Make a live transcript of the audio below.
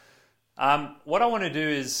What I want to do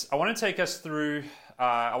is I want to take us through,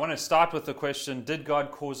 I want to start with the question, did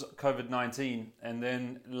God cause COVID-19? And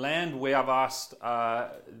then land where I've asked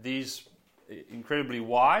these incredibly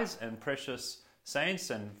wise and precious saints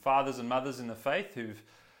and fathers and mothers in the faith who've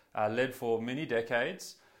led for many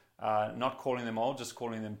decades, not calling them old, just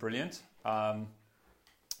calling them brilliant. I'm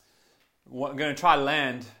going to try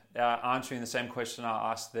land answering the same question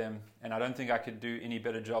I asked them, and I don't think I could do any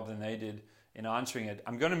better job than they did in answering it.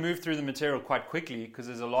 I'm going to move through the material quite quickly because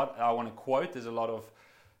there's a lot I want to quote. There's a lot of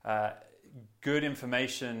good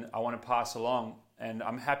information I want to pass along, and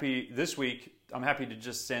I'm happy this week. I'm happy to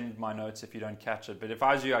just send my notes if you don't catch it. But if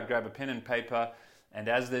I was you, I'd grab a pen and paper, and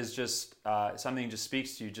as there's just something just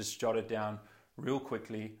speaks to you, just jot it down real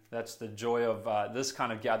quickly. That's the joy of this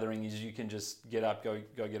kind of gathering, is you can just get up, go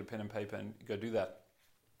get a pen and paper and go do that.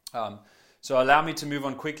 So allow me to move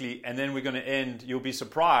on quickly, and then we're going to end. You'll be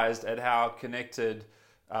surprised at how connected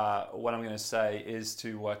what I'm going to say is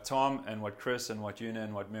to what Tom and what Chris and what Una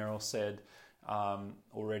and what Meryl said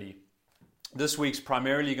already. This week's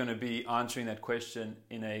primarily going to be answering that question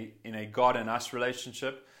in a God and us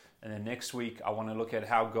relationship, and then next week I want to look at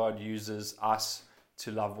how God uses us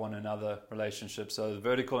to love one another relationship. So the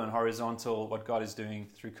vertical and horizontal, what God is doing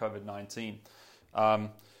through COVID-19.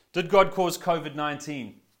 Did God cause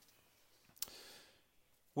COVID-19?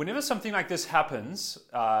 Whenever something like this happens,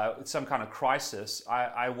 some kind of crisis,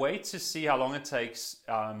 I wait to see how long it takes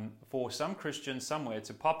for some Christian somewhere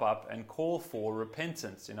to pop up and call for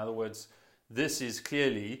repentance. In other words, this is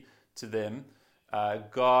clearly to them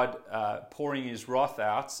God pouring his wrath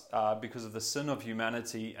out because of the sin of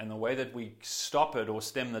humanity, and the way that we stop it or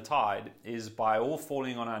stem the tide is by all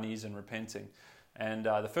falling on our knees and repenting. And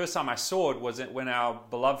the first time I saw it was when our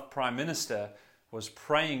beloved Prime Minister was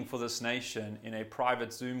praying for this nation in a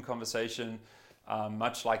private Zoom conversation,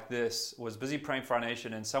 much like this, was busy praying for our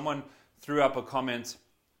nation, and someone threw up a comment,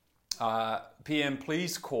 PM,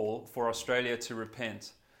 please call for Australia to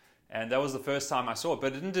repent. And that was the first time I saw it,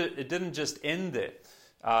 but it didn't just end there.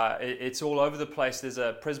 It's all over the place. There's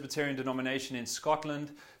a Presbyterian denomination in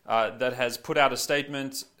Scotland that has put out a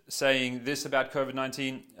statement saying this about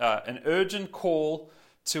COVID-19, an urgent call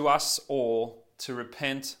to us all to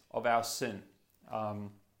repent of our sin.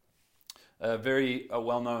 A very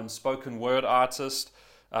well-known spoken word artist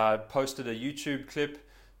posted a YouTube clip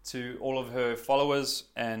to all of her followers,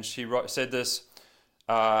 and she said this.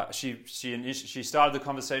 She started the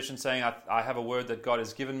conversation saying, I have a word that God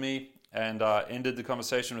has given me, and ended the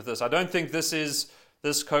conversation with this. I don't think this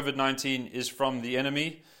COVID-19 is from the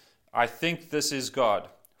enemy. I think this is God.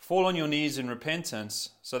 Fall on your knees in repentance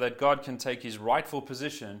so that God can take his rightful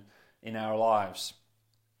position in our lives.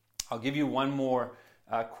 I'll give you one more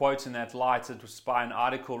quote in that light. It was by an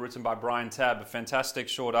article written by Brian Tabb, a fantastic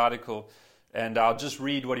short article, and I'll just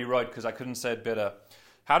read what he wrote because I couldn't say it better.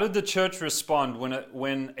 How did the church respond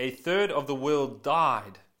when a third of the world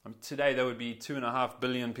died? Today there would be 2.5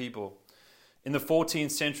 billion people. In the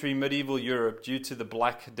 14th century medieval Europe due to the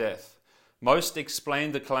Black Death. Most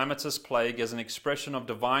explained the calamitous plague as an expression of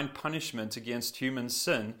divine punishment against human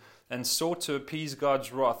sin and sought to appease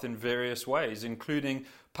God's wrath in various ways, including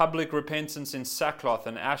public repentance in sackcloth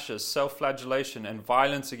and ashes, self-flagellation, and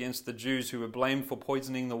violence against the Jews who were blamed for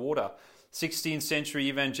poisoning the water. 16th century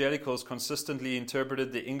evangelicals consistently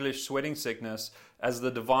interpreted the English sweating sickness as the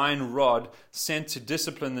divine rod sent to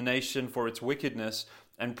discipline the nation for its wickedness,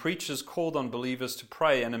 and preachers called on believers to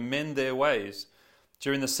pray and amend their ways.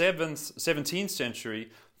 During the 17th century,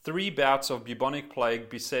 3 bouts of bubonic plague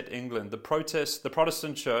beset England. The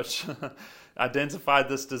Protestant church identified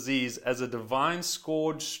this disease as a divine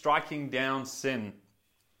scourge striking down sin.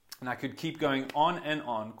 And I could keep going on and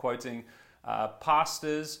on, quoting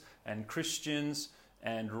pastors and Christians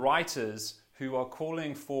and writers who are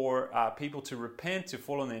calling for people to repent, to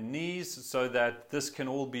fall on their knees, so that this can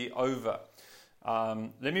all be over.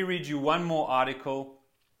 Let me read you one more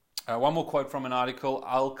quote from an article.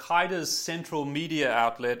 Al-Qaeda's central media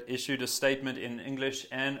outlet issued a statement in English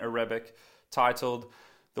and Arabic titled,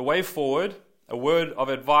 "The Way Forward, a Word of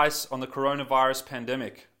Advice on the Coronavirus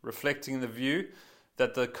Pandemic," reflecting the view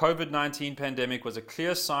that the COVID-19 pandemic was a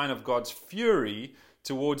clear sign of God's fury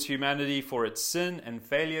towards humanity for its sin and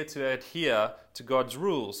failure to adhere to God's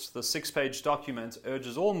rules. The 6-page document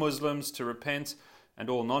urges all Muslims to repent and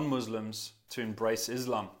all non-Muslims to embrace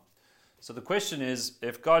Islam. So the question is,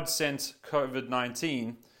 if God sent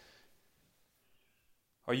COVID-19,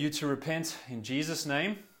 are you to repent in Jesus'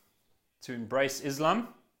 name, to embrace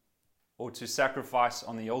Islam, or to sacrifice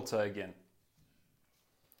on the altar again?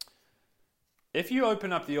 If you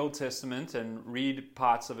open up the Old Testament and read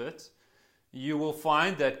parts of it, you will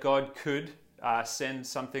find that God could send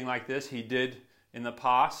something like this. He did in the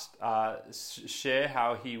past share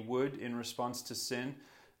how he would, in response to sin,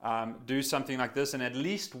 do something like this. And at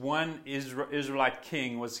least one Israelite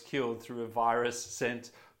king was killed through a virus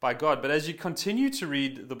sent by God. But as you continue to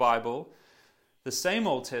read the Bible, the same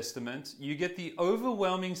Old Testament, you get the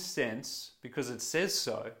overwhelming sense, because it says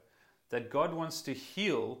so, that God wants to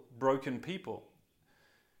heal broken people.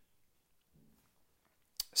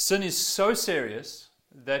 Sin is so serious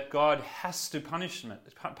that God has to punish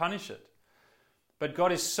it. But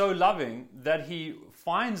God is so loving that he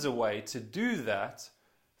finds a way to do that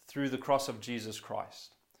through the cross of Jesus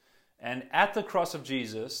Christ. And at the cross of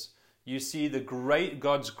Jesus, you see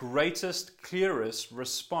God's greatest, clearest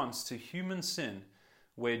response to human sin,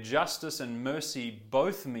 where justice and mercy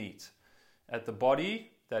both meet at the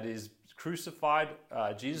body that is crucified,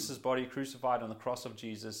 Jesus' body crucified on the cross of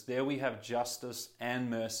Jesus. There we have justice and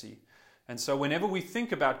mercy. And so whenever we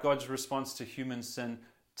think about God's response to human sin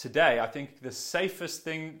today, I think the safest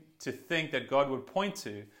thing to think that God would point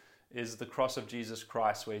to is the cross of Jesus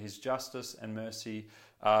Christ, where his justice and mercy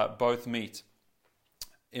both meet.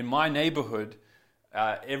 In my neighborhood,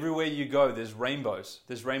 everywhere you go, there's rainbows.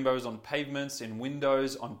 There's rainbows on pavements, in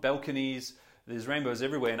windows, on balconies. There's rainbows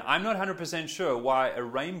everywhere. And I'm not 100% sure why a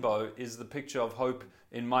rainbow is the picture of hope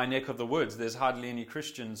in my neck of the woods. There's hardly any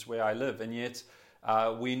Christians where I live. And yet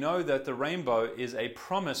we know that the rainbow is a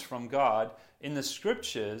promise from God in the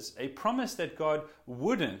scriptures, a promise that God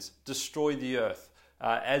wouldn't destroy the earth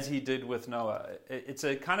as he did with Noah. It's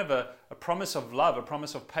a kind of a promise of love, a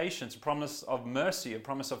promise of patience, a promise of mercy, a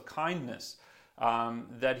promise of kindness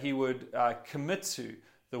that he would commit to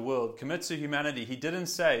the world, commit to humanity. He didn't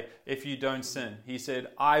say, if you don't sin. He said,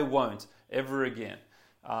 I won't ever again,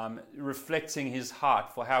 reflecting his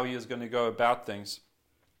heart for how he is going to go about things.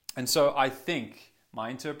 And so I think my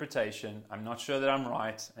interpretation, I'm not sure that I'm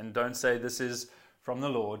right, and don't say this is from the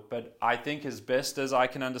Lord, but I think as best as I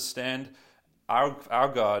can understand our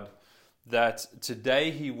God, that today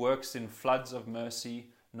he works in floods of mercy,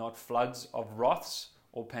 not floods of wraths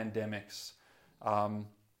or pandemics.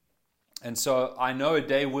 And so I know a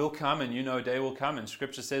day will come, and you know a day will come, and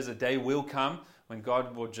Scripture says a day will come when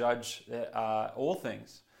God will judge all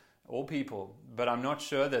things, all people. But I'm not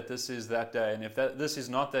sure that this is that day. And if this is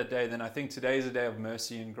not that day, then I think today is a day of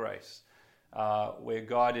mercy and grace, where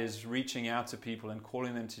God is reaching out to people and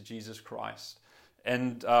calling them to Jesus Christ.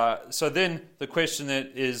 And so then the question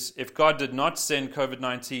that is, if God did not send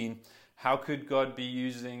COVID-19, how could God be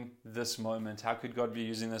using this moment? How could God be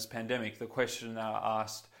using this pandemic? The question I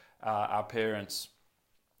asked our parents.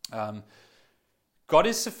 God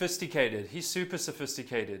is sophisticated. He's super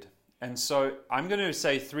sophisticated. And so I'm going to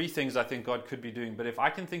say three things I think God could be doing. But if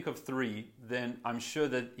I can think of three, then I'm sure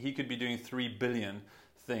that he could be doing 3 billion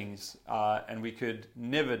things. And we could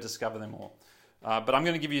never discover them all. But I'm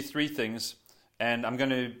going to give you three things. And I'm going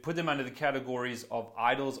to put them under the categories of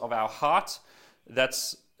idols of our heart.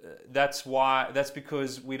 That's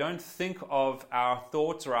because we don't think of our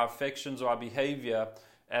thoughts or our affections or our behavior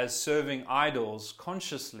as serving idols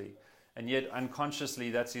consciously. And yet unconsciously,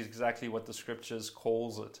 that's exactly what the scriptures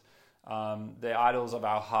calls it. They're idols of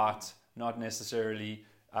our heart, not necessarily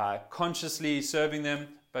consciously serving them,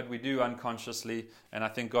 but we do unconsciously. And I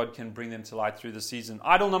think God can bring them to light through the season.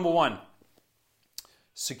 Idol number one,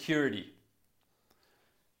 security.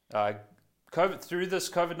 Through this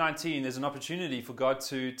COVID-19, there's an opportunity for God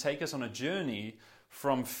to take us on a journey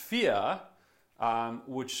from fear,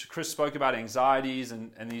 which Chris spoke about, anxieties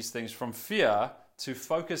and these things, from fear to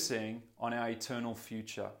focusing on our eternal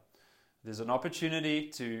future. There's an opportunity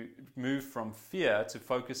to move from fear to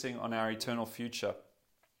focusing on our eternal future.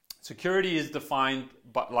 Security is defined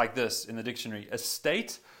like this in the dictionary: a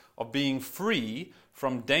state of being free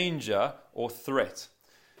from danger or threat.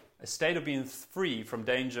 A state of being free from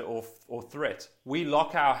danger or threat. We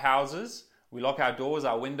lock our houses, we lock our doors,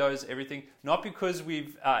 our windows, everything, not because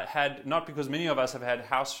not because many of us have had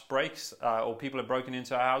house breaks or people have broken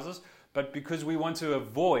into our houses, but because we want to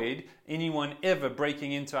avoid anyone ever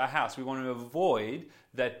breaking into our house. We want to avoid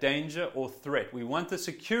that danger or threat. We want the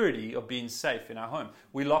security of being safe in our home.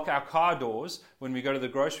 We lock our car doors when we go to the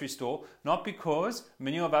grocery store, not because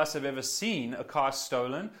many of us have ever seen a car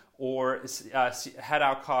stolen or had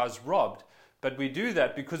our cars robbed, but we do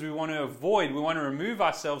that because we want to remove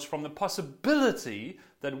ourselves from the possibility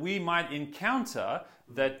that we might encounter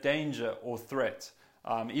that danger or threat,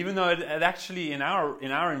 even though it actually in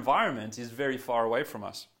our environment is very far away from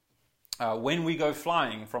us. When we go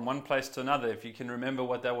flying from one place to another, if you can remember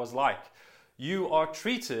what that was like, you are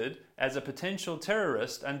treated as a potential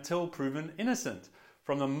terrorist until proven innocent.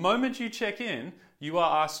 From the moment you check in, you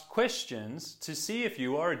are asked questions to see if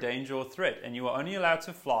you are a danger or threat, and you are only allowed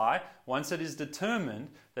to fly once it is determined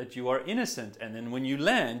that you are innocent. And then when you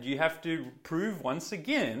land, you have to prove once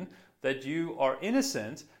again that you are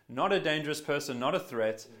innocent, not a dangerous person, not a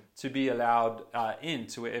threat, to be allowed in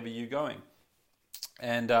to wherever you're going.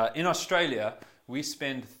 And in Australia, we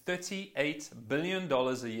spend $38 billion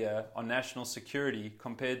a year on national security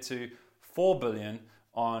compared to $4 billion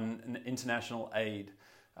on international aid.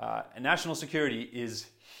 And national security is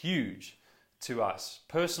huge to us.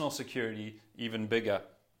 Personal security, even bigger.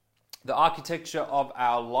 The architecture of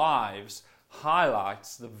our lives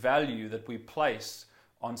highlights the value that we place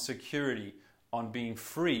on security, on being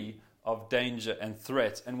free of danger and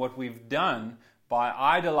threat. And what we've done by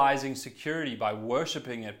idolizing security, by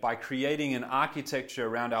worshiping it, by creating an architecture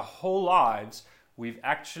around our whole lives, we've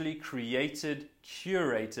actually created,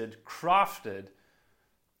 curated, crafted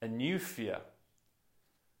a new fear.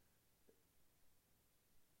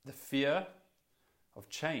 The fear of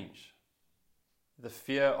change, the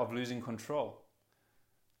fear of losing control,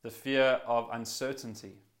 the fear of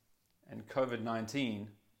uncertainty. And COVID-19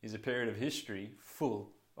 is a period of history full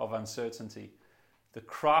of uncertainty. The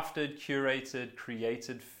crafted, curated,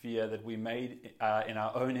 created fear that we made in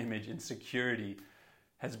our own image, insecurity,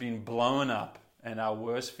 has been blown up, and our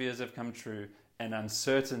worst fears have come true, and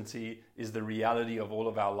uncertainty is the reality of all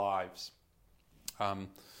of our lives.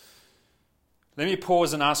 Let me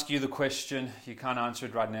pause and ask you the question. You can't answer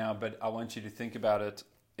it right now, but I want you to think about it.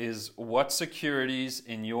 Is what securities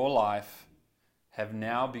in your life have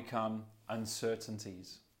now become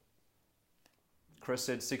uncertainties? Chris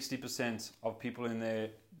said 60% of people in their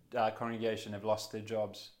congregation have lost their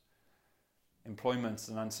jobs. Employment's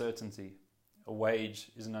an uncertainty. A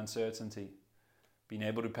wage is an uncertainty. Being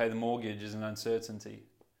able to pay the mortgage is an uncertainty.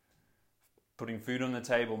 Putting food on the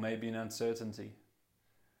table may be an uncertainty.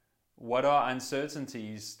 What are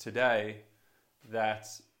uncertainties today that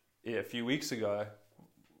a few weeks ago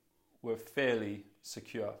were fairly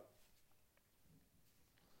secure?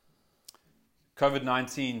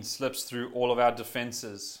 COVID-19 slips through all of our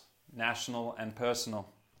defenses, national and personal,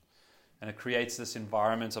 and it creates this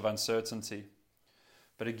environment of uncertainty.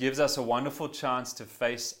 But it gives us a wonderful chance to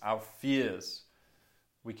face our fears.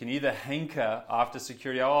 We can either hanker after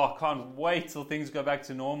security, I can't wait till things go back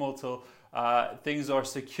to normal, till things are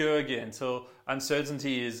secure again, till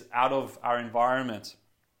uncertainty is out of our environment.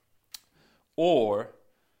 Or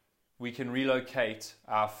we can relocate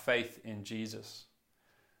our faith in Jesus.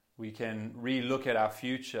 We can re-look at our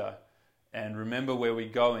future and remember where we're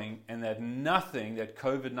going, and that nothing that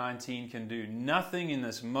COVID-19 can do, nothing in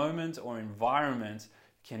this moment or environment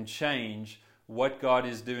can change what God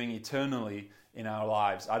is doing eternally in our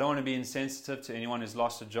lives. I don't want to be insensitive to anyone who's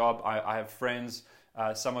lost a job. I have friends,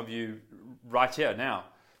 some of you right here now,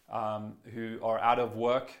 who are out of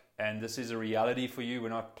work, and this is a reality for you. We're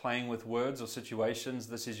not playing with words or situations.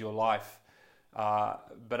 This is your life.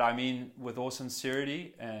 But I mean with all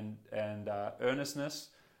sincerity and earnestness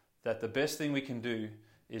that the best thing we can do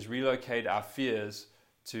is relocate our fears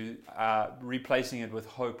to replacing it with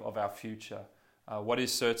hope of our future. What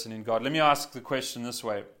is certain in God? Let me ask the question this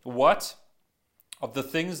way. What of the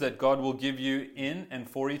things that God will give you in and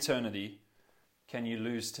for eternity can you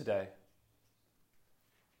lose today?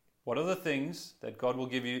 What are the things that God will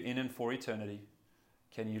give you in and for eternity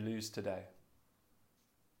can you lose today?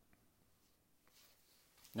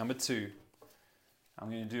 Number 2,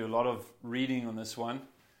 I'm going to do a lot of reading on this one,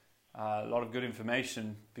 a lot of good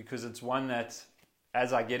information, because it's one that,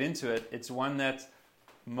 as I get into it, it's one that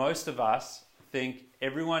most of us think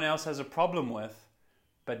everyone else has a problem with,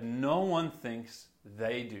 but no one thinks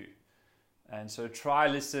they do. And so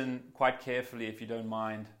listen quite carefully if you don't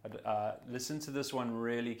mind. Listen to this one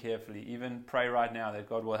really carefully. Even pray right now that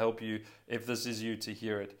God will help you, if this is you, to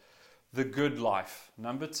hear it. The good life.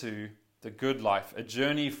 Number 2, the good life. A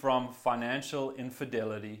journey from financial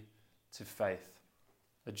infidelity to faith.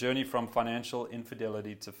 A journey from financial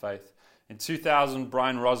infidelity to faith. In 2000,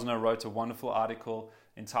 Brian Rosner wrote a wonderful article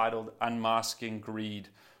entitled Unmasking Greed.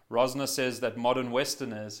 Rosner says that modern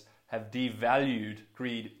Westerners have devalued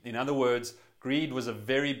greed. In other words, greed was a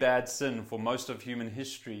very bad sin for most of human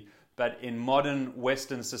history, but in modern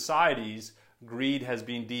Western societies, greed has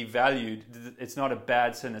been devalued. It's not a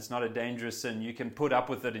bad sin, it's not a dangerous sin. You can put up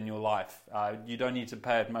with it in your life. You don't need to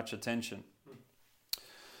pay it much attention.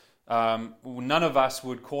 None of us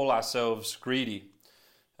would call ourselves greedy.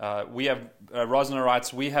 Rosner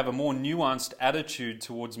writes, we have a more nuanced attitude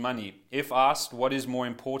towards money. If asked what is more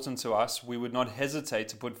important to us, we would not hesitate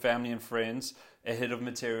to put family and friends ahead of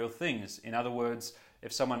material things. In other words,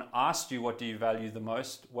 if someone asked you what do you value the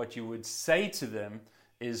most, what you would say to them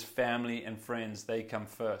is family and friends. They come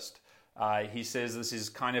first. He says this is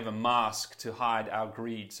kind of a mask to hide our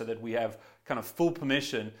greed so that we have kind of full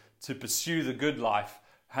permission to pursue the good life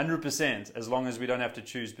 100% as long as we don't have to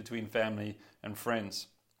choose between family and friends.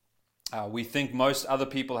 We think most other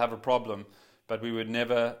people have a problem, but we would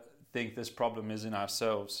never think this problem is in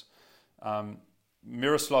ourselves.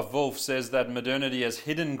 Miroslav Volf says that modernity has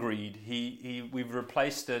hidden greed. We've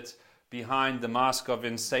replaced it behind the mask of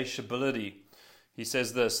insatiability. He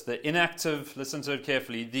says this, listen to it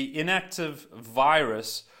carefully, the inactive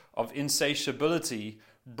virus of insatiability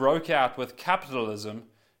broke out with capitalism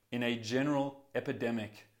in a general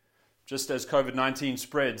epidemic. Just as COVID-19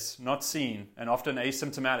 spreads, not seen, and often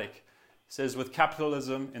asymptomatic. He says with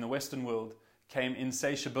capitalism in the Western world came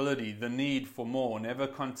insatiability, the need for more, never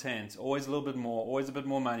content, always a little bit more, always a bit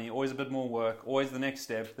more money, always a bit more work, always the next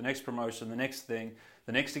step, the next promotion, the next thing,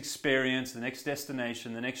 the next experience, the next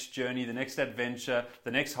destination, the next journey, the next adventure,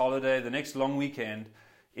 the next holiday, the next long weekend.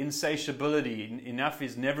 Insatiability, enough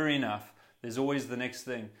is never enough. There's always the next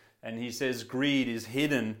thing. And he says greed is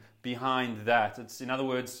hidden behind that. In other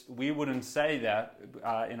words, we wouldn't say that.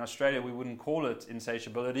 In Australia, we wouldn't call it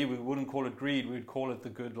insatiability. We wouldn't call it greed. We would call it the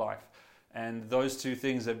good life. And those two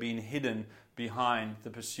things have been hidden behind the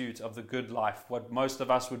pursuit of the good life. What most of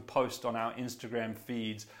us would post on our Instagram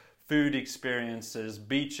feeds, food experiences,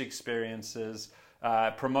 beach experiences,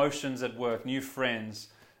 promotions at work, new friends,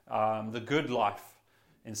 the good life,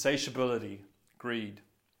 insatiability, greed.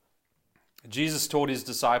 Jesus taught his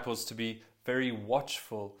disciples to be very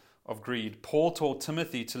watchful of greed. Paul taught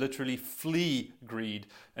Timothy to literally flee greed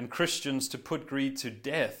and Christians to put greed to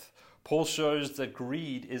death. Paul shows that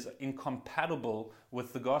greed is incompatible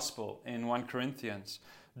with the gospel in 1 Corinthians.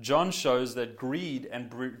 John shows that greed and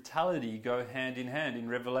brutality go hand in hand in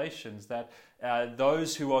Revelations, that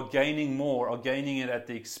those who are gaining more are gaining it at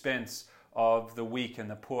the expense of the weak and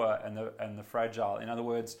the poor and the fragile. In other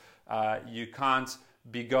words, you can't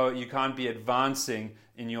be advancing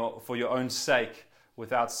for your own sake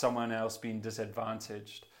without someone else being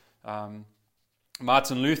disadvantaged.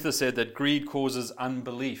 Martin Luther said that greed causes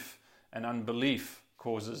unbelief, and unbelief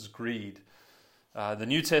causes greed. The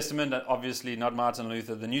New Testament, obviously not Martin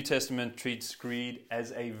Luther, the New Testament treats greed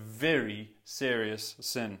as a very serious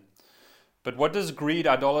sin. But what does greed,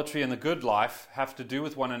 idolatry, and the good life have to do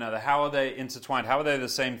with one another? How are they intertwined? How are they the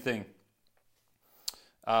same thing?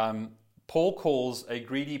 Paul calls a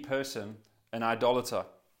greedy person an idolater.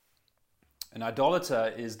 An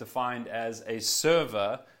idolater is defined as a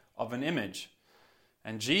server of an image.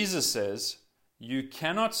 And Jesus says, you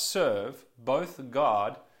cannot serve both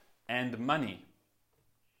God and money.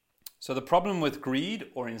 So the problem with greed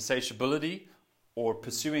or insatiability or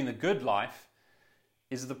pursuing the good life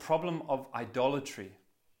is the problem of idolatry.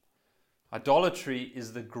 Idolatry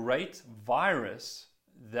is the great virus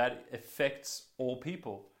that affects all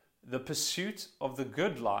people. The pursuit of the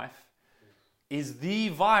good life is the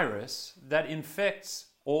virus that infects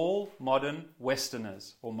all modern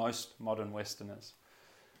Westerners, or most modern Westerners.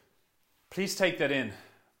 Please take that in.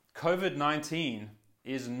 COVID-19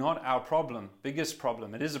 is not our biggest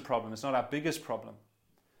problem. It is a problem. It's not our biggest problem.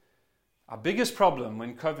 Our biggest problem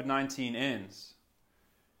when COVID-19 ends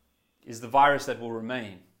is the virus that will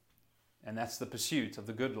remain, and that's the pursuit of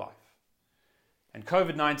the good life. And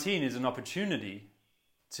COVID-19 is an opportunity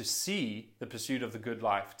to see the pursuit of the good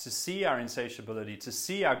life, to see our insatiability, to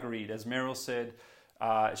see our greed. As Meryl said,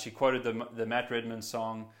 she quoted the Matt Redman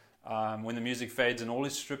song, when the music fades and all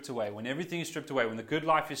is stripped away, when everything is stripped away, when the good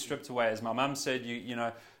life is stripped away. As my mum said,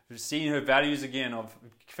 seeing her values again of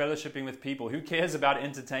fellowshipping with people. Who cares about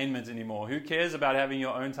entertainment anymore? Who cares about having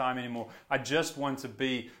your own time anymore? I just want to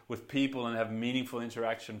be with people and have meaningful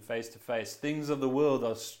interaction face to face. Things of the world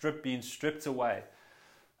are being stripped away.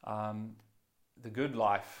 The good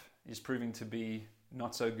life is proving to be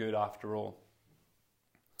not so good after all.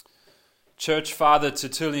 Church Father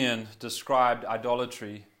Tertullian described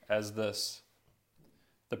idolatry as this: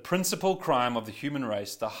 the principal crime of the human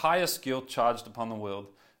race, the highest guilt charged upon the world,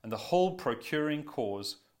 and the whole procuring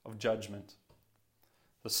cause of judgment.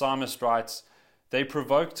 The psalmist writes, they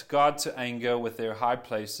provoked God to anger with their high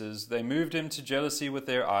places, they moved him to jealousy with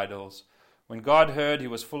their idols. When God heard, he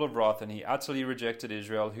was full of wrath, and he utterly rejected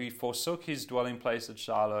Israel. He forsook his dwelling place at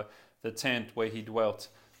Shiloh, the tent where he dwelt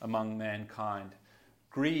among mankind.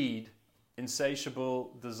 Greed,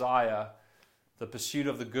 insatiable desire, the pursuit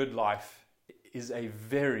of the good life is a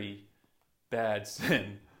very bad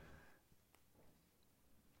sin.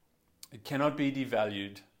 It cannot be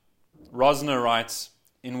devalued. Rosner writes,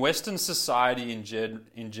 in Western society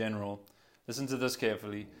in general, listen to this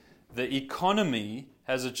carefully, The economy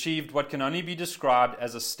has achieved what can only be described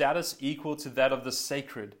as a status equal to that of the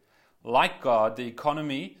sacred. Like God, the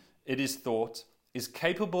economy, it is thought, is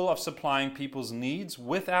capable of supplying people's needs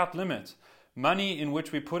without limit. Money in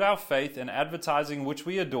which we put our faith and advertising which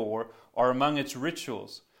we adore are among its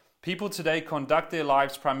rituals. People today conduct their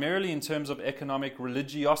lives primarily in terms of economic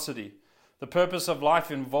religiosity. The purpose of life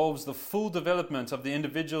involves the full development of the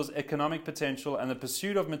individual's economic potential and the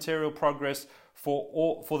pursuit of material progress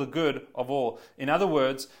for the good of all. In other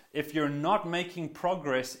words, if you're not making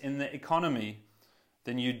progress in the economy,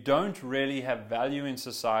 then you don't really have value in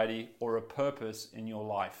society or a purpose in your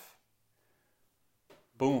life.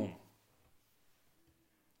 Boom.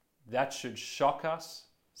 That should shock us,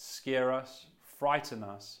 scare us, frighten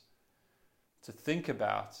us to think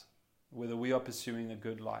about whether we are pursuing a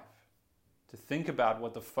good life. To think about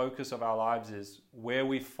what the focus of our lives is, where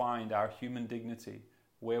we find our human dignity,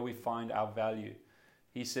 where we find our value.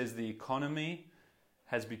 He says the economy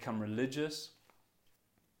has become religious,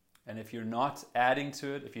 and if you're not adding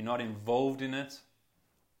to it, if you're not involved in it,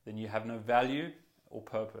 then you have no value or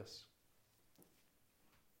purpose.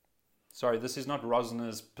 Sorry, this is not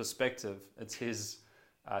Rosner's perspective. It's his,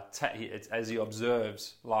 it's as he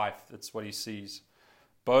observes life, that's what he sees.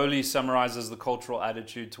 Bowley summarizes the cultural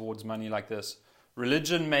attitude towards money like this.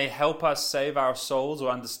 Religion may help us save our souls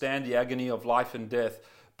or understand the agony of life and death,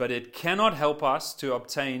 but it cannot help us to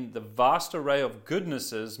obtain the vast array of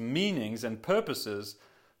goodnesses, meanings, and purposes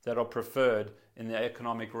that are preferred in the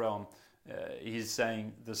economic realm. He's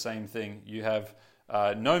saying the same thing. You have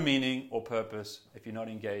no meaning or purpose if you're not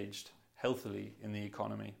engaged healthily in the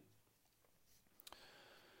economy.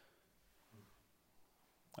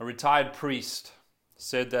 A retired priest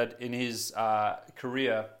said that in his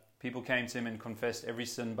career, people came to him and confessed every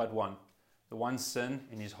sin but one. The one sin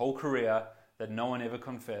in his whole career that no one ever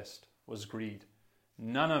confessed was greed.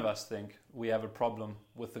 None of us think we have a problem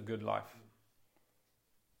with the good life.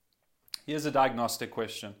 Here's a diagnostic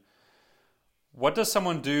question. What does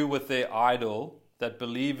someone do with their idol that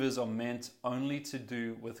believers are meant only to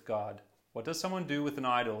do with God? What does someone do with an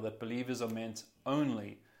idol that believers are meant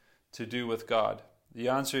only to do with God? The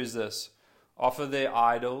answer is this. Offer their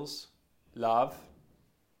idols love,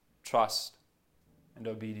 trust, and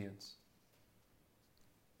obedience.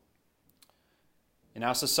 In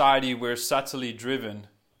our society, we're subtly driven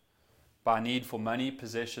by a need for money,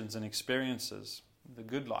 possessions, and experiences, the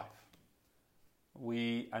good life.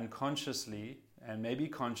 We unconsciously, and maybe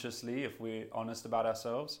consciously, if we're honest about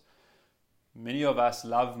ourselves, many of us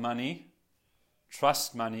love money,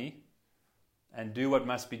 trust money, and do what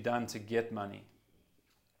must be done to get money.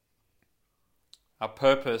 Our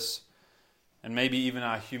purpose, and maybe even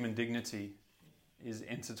our human dignity, is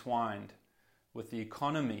intertwined with the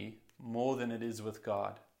economy more than it is with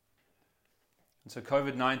God. And so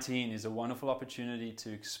COVID-19 is a wonderful opportunity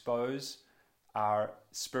to expose our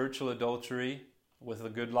spiritual adultery with the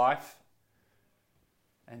good life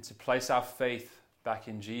and to place our faith back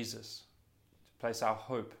in Jesus, to place our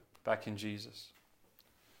hope back in Jesus.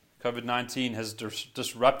 COVID-19 has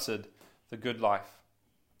disrupted the good life.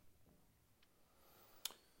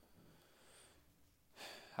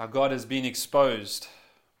 Our God has been exposed,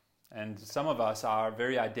 and some of us, our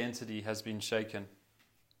very identity has been shaken.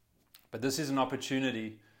 But this is an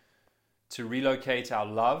opportunity to relocate our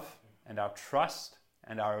love and our trust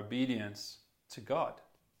and our obedience to God.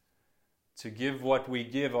 To give what we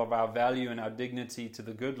give of our value and our dignity to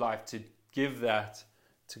the good life, to give that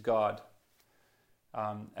to God.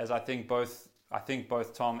 As I think both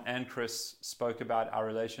Tom and Chris spoke about our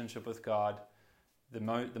relationship with God. The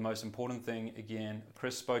most important thing, again,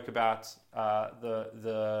 Chris spoke about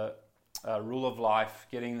the rule of life,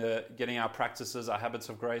 getting our practices, our habits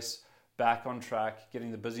of grace back on track,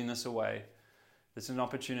 getting the busyness away. This is an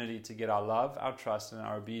opportunity to get our love, our trust, and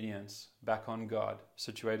our obedience back on God,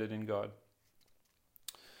 situated in God.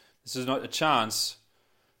 This is not a chance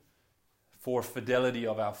for fidelity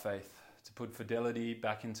of our faith, to put fidelity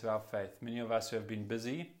back into our faith. Many of us who have been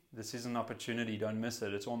busy, this is an opportunity, don't miss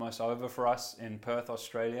it. It's almost over for us in Perth,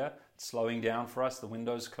 Australia. It's slowing down for us, the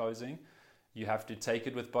window's closing. You have to take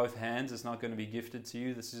it with both hands. It's not going to be gifted to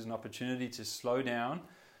you. This is an opportunity to slow down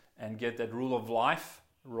and get that rule of life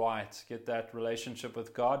right. Get that relationship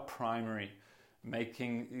with God primary.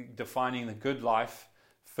 Defining the good life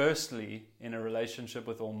firstly in a relationship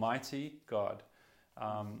with Almighty God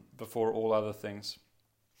before all other things.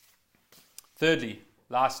 Thirdly,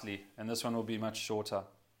 lastly, and this one will be much shorter.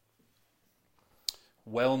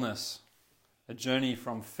 Wellness, a journey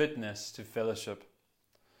from fitness to fellowship.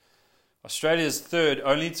 Australia is third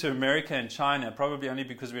only to America and China, probably only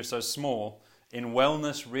because we're so small, in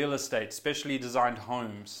wellness real estate, specially designed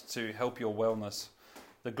homes to help your wellness.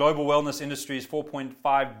 The global wellness industry is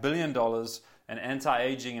 $4.5 billion, and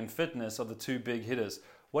anti-aging and fitness are the two big hitters.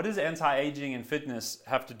 What does anti-aging and fitness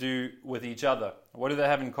have to do with each other? What do they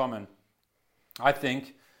have in common? I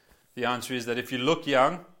think the answer is that if you look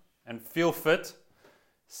young and feel fit,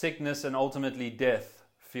 sickness and ultimately death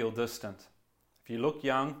feel distant. If you look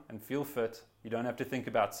young and feel fit, you don't have to think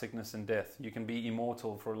about sickness and death. You can be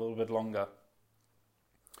immortal for a little bit longer.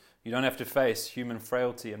 You don't have to face human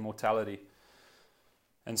frailty and mortality.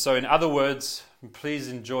 And so, in other words, please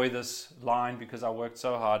enjoy this line because I worked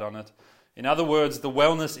so hard on it. In other words, the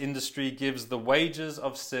wellness industry gives the wages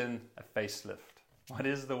of sin a facelift. What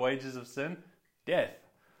is the wages of sin? Death.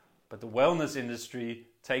 But the wellness industry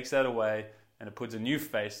takes that away and it puts a new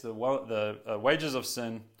face. The wages of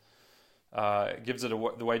sin gives it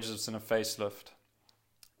the wages of sin a facelift.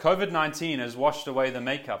 COVID-19 has washed away the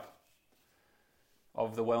makeup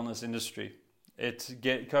of the wellness industry.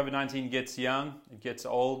 COVID-19 gets young, it gets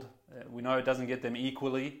old. We know it doesn't get them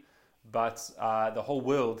equally, but the whole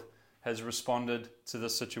world has responded to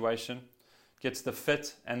this situation. It gets the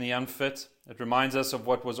fit and the unfit. It reminds us of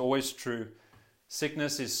what was always true.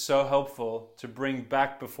 Sickness is so helpful to bring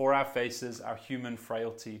back before our faces our human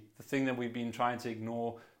frailty, the thing that we've been trying to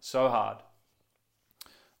ignore so hard.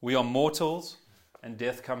 We are mortals, and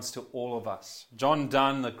death comes to all of us. John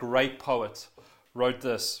Donne, the great poet, wrote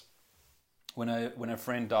this when a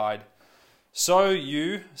friend died. So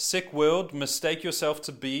you, sick world, mistake yourself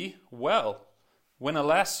to be well, when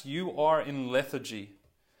alas you are in lethargy.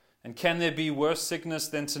 And can there be worse sickness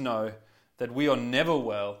than to know that we are never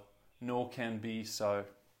well, nor can be so?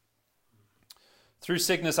 Through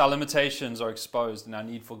sickness, our limitations are exposed and our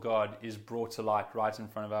need for God is brought to light right in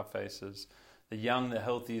front of our faces. The young, the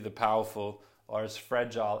healthy, the powerful are as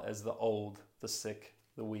fragile as the old, the sick,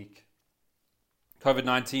 the weak.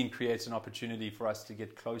 COVID-19 creates an opportunity for us to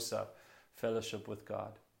get closer fellowship with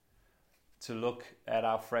God, to look at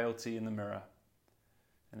our frailty in the mirror,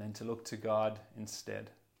 and then to look to God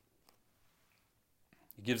instead.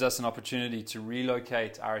 It gives us an opportunity to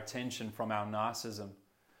relocate our attention from our narcissism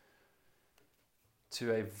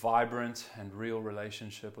to a vibrant and real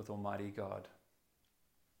relationship with Almighty God,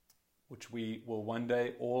 which we will one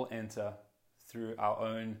day all enter through our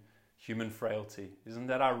own human frailty. Isn't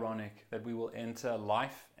that ironic that we will enter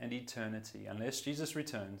life and eternity? Unless Jesus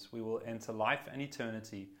returns, we will enter life and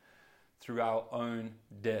eternity through our own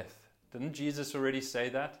death. Didn't Jesus already say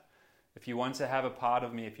that? If you want to have a part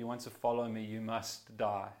of me, if you want to follow me, you must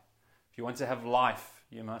die. If you want to have life,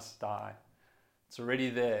 you must die. It's already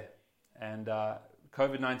there. And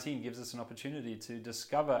COVID-19 gives us an opportunity to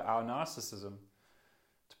discover our narcissism,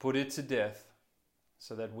 to put it to death,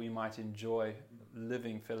 so that we might enjoy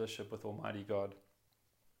living fellowship with Almighty God.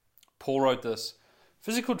 Paul wrote this: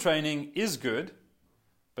 physical training is good,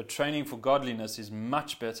 but training for godliness is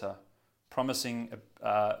much better, promising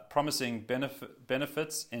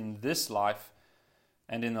benefits in this life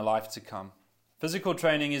and in the life to come. Physical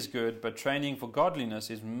training is good, but training for godliness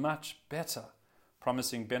is much better,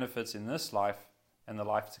 promising benefits in this life and the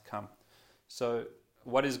life to come. So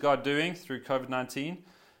what is God doing through COVID-19?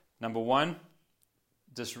 Number one,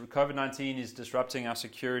 COVID-19 is disrupting our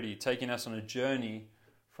security, taking us on a journey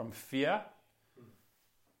from fear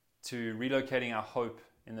to relocating our hope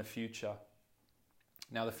in the future.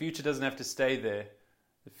 Now, the future doesn't have to stay there.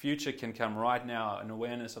 The future can come right now, an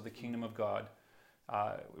awareness of the kingdom of God,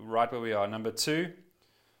 right where we are. Number two,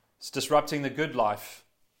 it's disrupting the good life,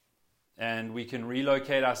 and we can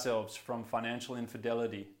relocate ourselves from financial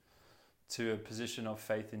infidelity to a position of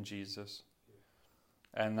faith in Jesus.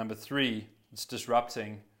 And number three, it's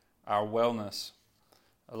disrupting our wellness,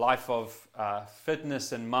 a life of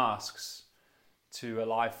fitness and masks to a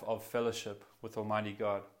life of fellowship with Almighty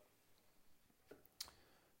God.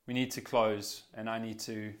 We need to close, and I need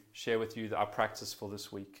to share with you our practice for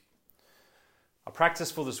this week. Our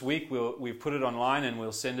practice for this week, we've put it online and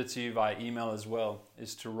we'll send it to you via email as well,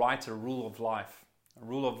 is to write a rule of life. A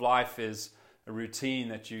rule of life is a routine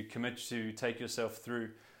that you commit to take yourself through.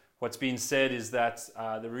 What's been said is that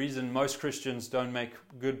the reason most Christians don't make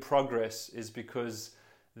good progress is because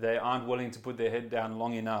they aren't willing to put their head down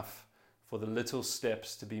long enough for the little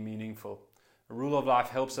steps to be meaningful. A rule of life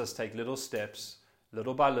helps us take little steps,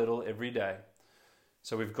 little by little, every day.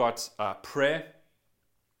 So we've got prayer.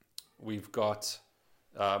 We've got,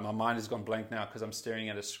 my mind has gone blank now because I'm staring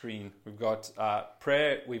at a screen. We've got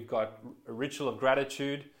prayer. We've got a ritual of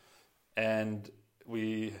gratitude. And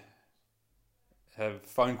we have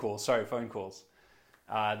phone calls.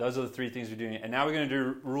 Those are the 3 things we're doing. And now we're going to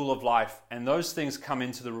do rule of life. And those things come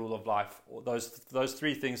into the rule of life. Those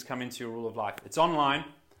 3 things come into your rule of life. It's online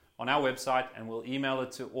on our website, and we'll email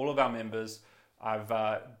it to all of our members. I've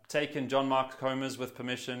taken John Mark Comer's with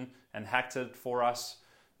permission and hacked it for us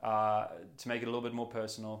to make it a little bit more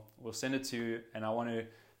personal. We'll send it to you, and I want to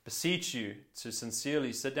beseech you to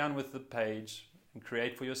sincerely sit down with the page and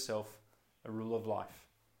create for yourself a rule of life.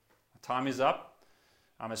 Time is up.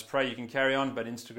 I must pray you can carry on, but Instagram